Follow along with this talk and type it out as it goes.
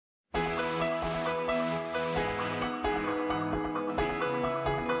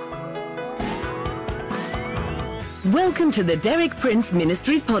Welcome to the Derek Prince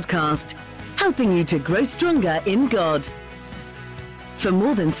Ministries podcast, helping you to grow stronger in God. For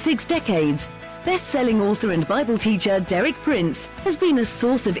more than 6 decades, best-selling author and Bible teacher Derek Prince has been a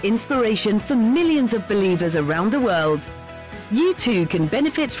source of inspiration for millions of believers around the world. You too can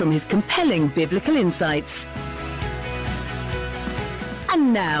benefit from his compelling biblical insights.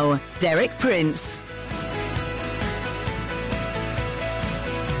 And now, Derek Prince.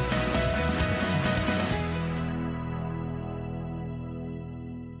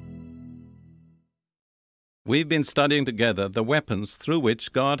 We've been studying together the weapons through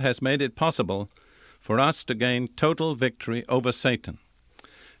which God has made it possible for us to gain total victory over Satan.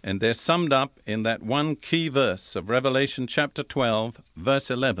 And they're summed up in that one key verse of Revelation chapter 12,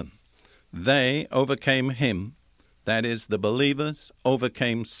 verse 11. They overcame him, that is, the believers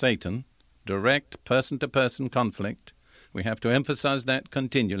overcame Satan, direct person-to-person conflict. We have to emphasize that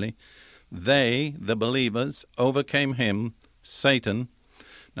continually. They, the believers, overcame him, Satan.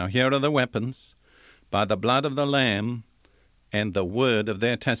 Now here are the weapons. By the blood of the Lamb and the word of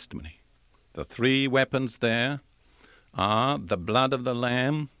their testimony. The 3 weapons there are the blood of the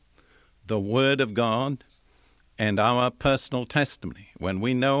Lamb, the word of God, and our personal testimony. When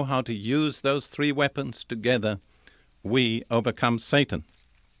we know how to use those 3 weapons together, we overcome Satan.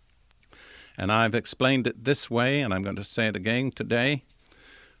 And I've explained it this way, and I'm going to say it again today.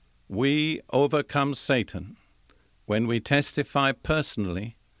 We overcome Satan when we testify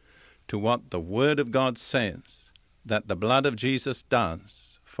personally to what the Word of God says that the blood of Jesus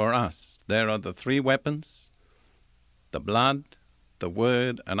does for us. There are the 3 weapons, the blood, the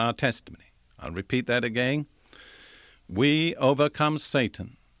Word, and our testimony. I'll repeat that again. We overcome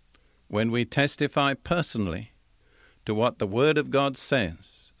Satan when we testify personally to what the Word of God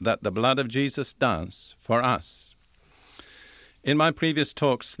says that the blood of Jesus does for us. In my previous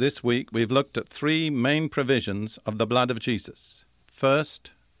talks this week, we've looked at 3 main provisions of the blood of Jesus.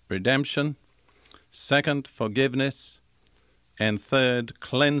 First, redemption. Second, forgiveness. And third,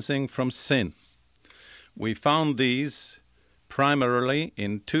 cleansing from sin. We found these primarily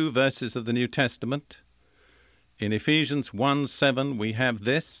in 2 verses of the New Testament. In Ephesians 1:7, we have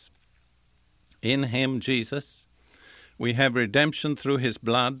this. In him, Jesus, we have redemption through his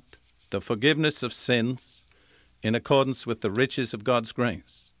blood, the forgiveness of sins, in accordance with the riches of God's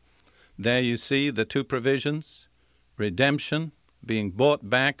grace. There you see the 2 provisions, redemption, being bought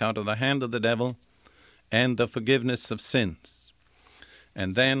back out of the hand of the devil, and the forgiveness of sins.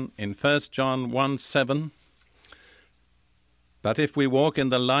 And then in 1 John 1:7, but if we walk in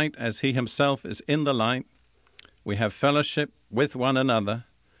the light as he himself is in the light, we have fellowship with one another,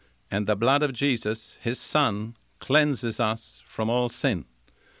 and the blood of Jesus, his Son, cleanses us from all sin.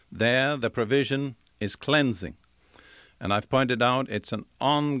 There the provision is cleansing. And I've pointed out it's an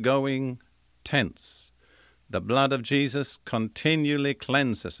ongoing tense. The blood of Jesus continually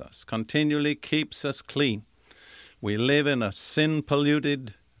cleanses us, continually keeps us clean. We live in a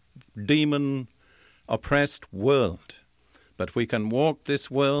sin-polluted, demon-oppressed world, but we can walk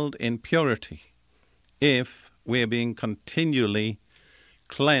this world in purity if we are being continually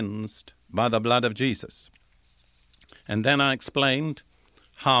cleansed by the blood of Jesus. And then I explained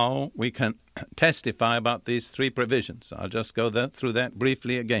how we can testify about these 3 provisions. I'll just go through that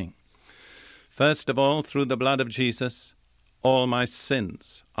briefly again. First of all, through the blood of Jesus, all my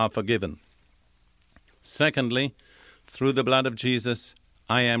sins are forgiven. Secondly, through the blood of Jesus,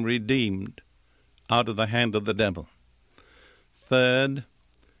 I am redeemed out of the hand of the devil. Third,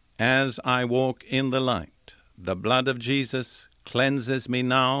 as I walk in the light, the blood of Jesus cleanses me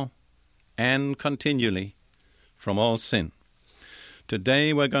now and continually from all sin.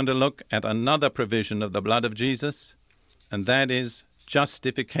 Today we're going to look at another provision of the blood of Jesus, and that is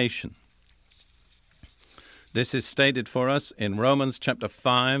justification. This is stated for us in Romans chapter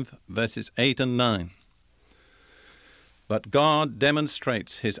 5, verses 8 and 9. But God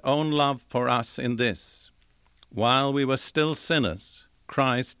demonstrates his own love for us in this: while we were still sinners,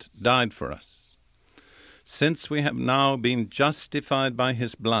 Christ died for us. Since we have now been justified by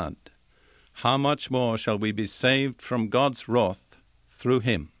his blood, how much more shall we be saved from God's wrath through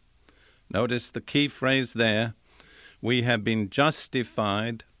him? Notice the key phrase there. We have been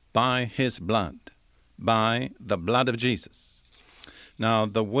justified by his blood. By the blood of Jesus. Now,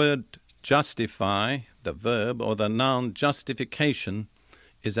 the word justify, the verb or the noun justification,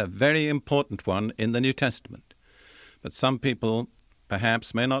 is a very important one in the New Testament. But some people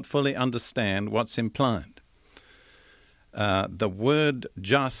perhaps may not fully understand what's implied. The word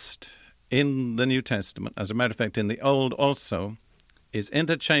just in the New Testament, as a matter of fact in the Old also, is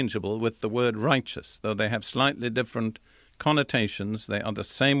interchangeable with the word righteous. Though they have slightly different connotations, they are the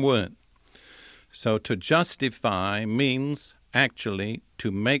same word. So to justify means actually to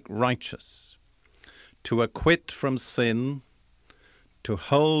make righteous, to acquit from sin, to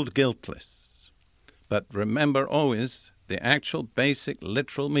hold guiltless. But remember always, the actual basic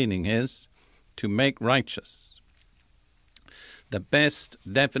literal meaning is to make righteous. The best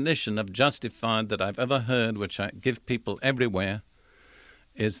definition of justified that I've ever heard, which I give people everywhere,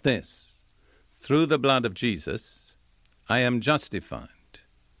 is this: through the blood of Jesus, I am justified,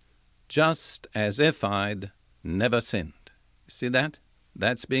 just as if I'd never sinned. See that?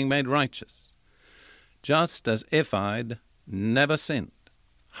 That's being made righteous. Just as if I'd never sinned.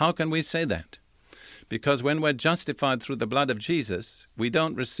 How can we say that? Because when we're justified through the blood of Jesus, we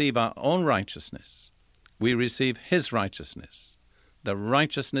don't receive our own righteousness. We receive His righteousness, the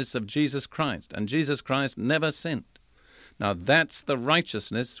righteousness of Jesus Christ. And Jesus Christ never sinned. Now that's the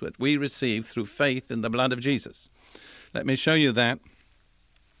righteousness that we receive through faith in the blood of Jesus. Let me show you that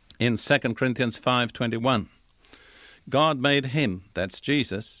in 2 Corinthians 5:21. God made Him, that's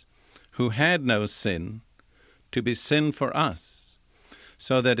Jesus, who had no sin, to be sin for us,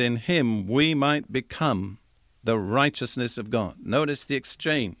 so that in Him we might become the righteousness of God. Notice the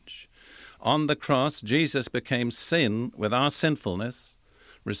exchange. On the cross, Jesus became sin with our sinfulness,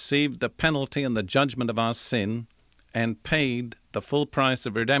 received the penalty and the judgment of our sin, and paid the full price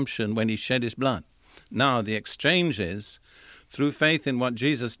of redemption when He shed His blood. Now, the exchange is, through faith in what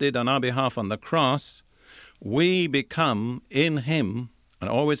Jesus did on our behalf on the cross, we become in Him, and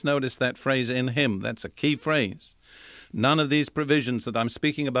always notice that phrase, in Him. That's a key phrase. None of these provisions that I'm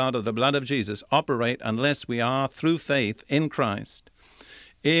speaking about of the blood of Jesus operate unless we are, through faith in Christ.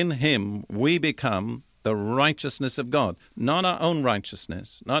 In Him we become the righteousness of God. Not our own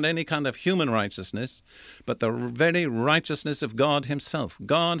righteousness, not any kind of human righteousness, but the very righteousness of God Himself.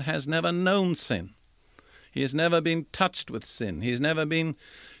 God has never known sin. He has never been touched with sin. He's never been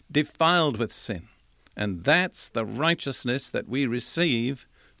defiled with sin. And that's the righteousness that we receive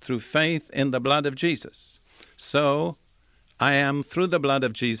through faith in the blood of Jesus. So, I am, through the blood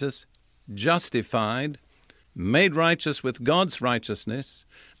of Jesus, justified, made righteous with God's righteousness.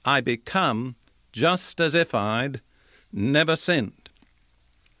 I become just as if I'd never sinned.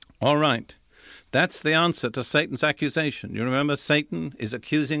 All right, that's the answer to Satan's accusation. You remember Satan is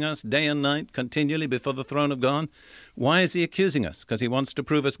accusing us day and night continually before the throne of God. Why is he accusing us? Because he wants to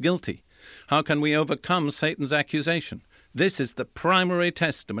prove us guilty. How can we overcome Satan's accusation? This is the primary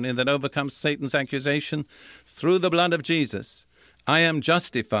testimony that overcomes Satan's accusation. Through the blood of Jesus, I am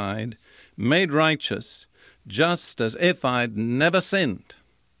justified, made righteous, just as if I'd never sinned.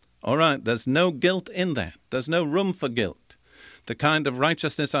 All right, there's no guilt in that. There's no room for guilt. The kind of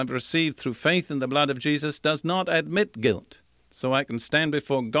righteousness I've received through faith in the blood of Jesus does not admit guilt. So I can stand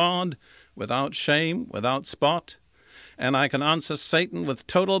before God without shame, without spot, and I can answer Satan with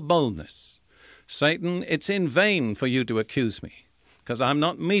total boldness. Satan, it's in vain for you to accuse me, because I'm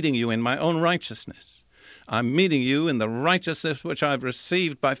not meeting you in my own righteousness. I'm meeting you in the righteousness which I've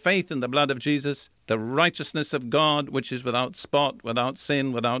received by faith in the blood of Jesus, the righteousness of God which is without spot, without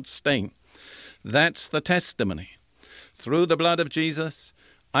sin, without stain. That's the testimony. Through the blood of Jesus,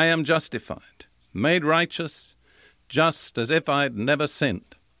 I am justified, made righteous, just as if I'd never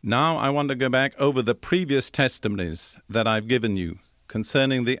sinned. Now I want to go back over the previous testimonies that I've given you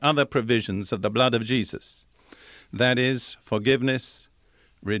concerning the other provisions of the blood of Jesus. That is, forgiveness,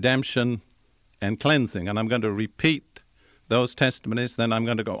 redemption, and cleansing. And I'm going to repeat those testimonies, then I'm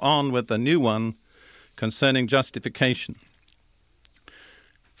going to go on with the new one concerning justification.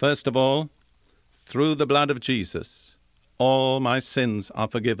 First of all, through the blood of Jesus, all my sins are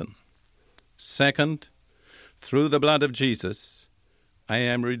forgiven. Second, through the blood of Jesus, I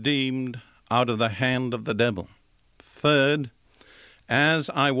am redeemed out of the hand of the devil. Third, as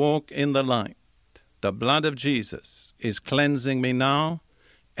I walk in the light, the blood of Jesus is cleansing me now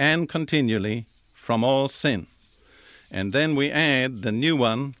and continually from all sin. And then we add the new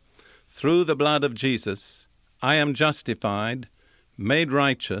one, through the blood of Jesus, I am justified, made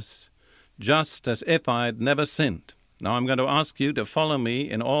righteous, just as if I had never sinned. Now I'm going to ask you to follow me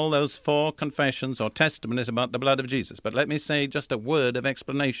in all those 4 confessions or testimonies about the blood of Jesus. But let me say just a word of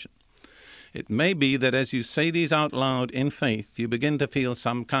explanation. It may be that as you say these out loud in faith, you begin to feel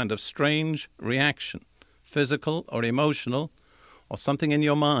some kind of strange reaction, physical or emotional, or something in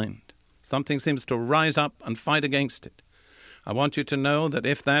your mind. Something seems to rise up and fight against it. I want you to know that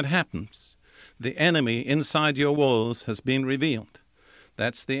if that happens, the enemy inside your walls has been revealed.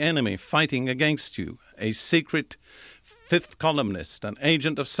 That's the enemy fighting against you. A secret fifth columnist, an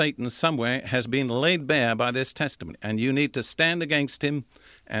agent of Satan somewhere, has been laid bare by this testimony. And you need to stand against him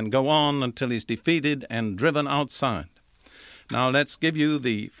and go on until he's defeated and driven outside. Now let's give you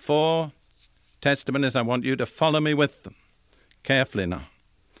the 4 testimonies. I want you to follow me with them carefully now.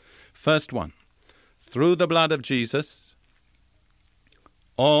 First one, through the blood of Jesus,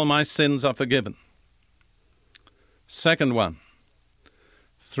 all my sins are forgiven. Second one,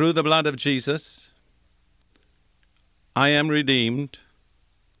 through the blood of Jesus, I am redeemed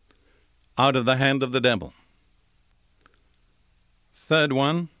out of the hand of the devil. Third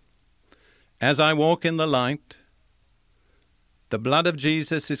one, as I walk in the light, the blood of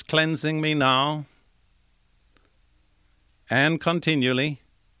Jesus is cleansing me now and continually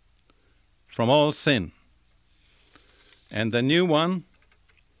from all sin. And the new one,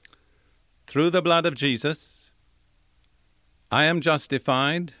 through the blood of Jesus, I am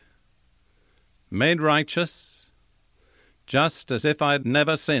justified, made righteous, just as if I had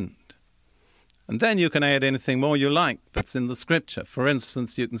never sinned. And then you can add anything more you like that's in the Scripture. For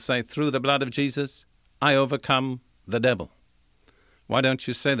instance, you can say, through the blood of Jesus, I overcome the devil. Why don't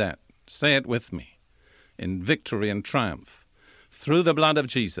you say that? Say it with me in victory and triumph. Through the blood of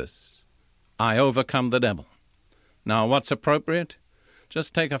Jesus, I overcome the devil. Now, what's appropriate?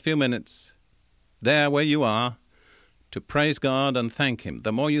 Just take a few minutes there where you are to praise God and thank Him.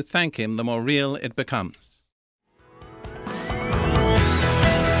 The more you thank Him, the more real it becomes.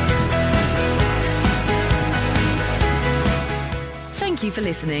 Thank you for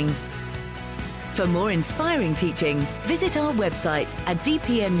listening. For more inspiring teaching, visit our website at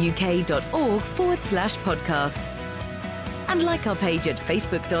dpmuk.org/podcast. And like our page at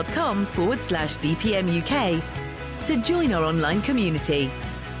facebook.com/dpmuk to join our online community.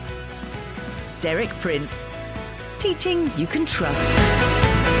 Derek Prince, teaching you can trust.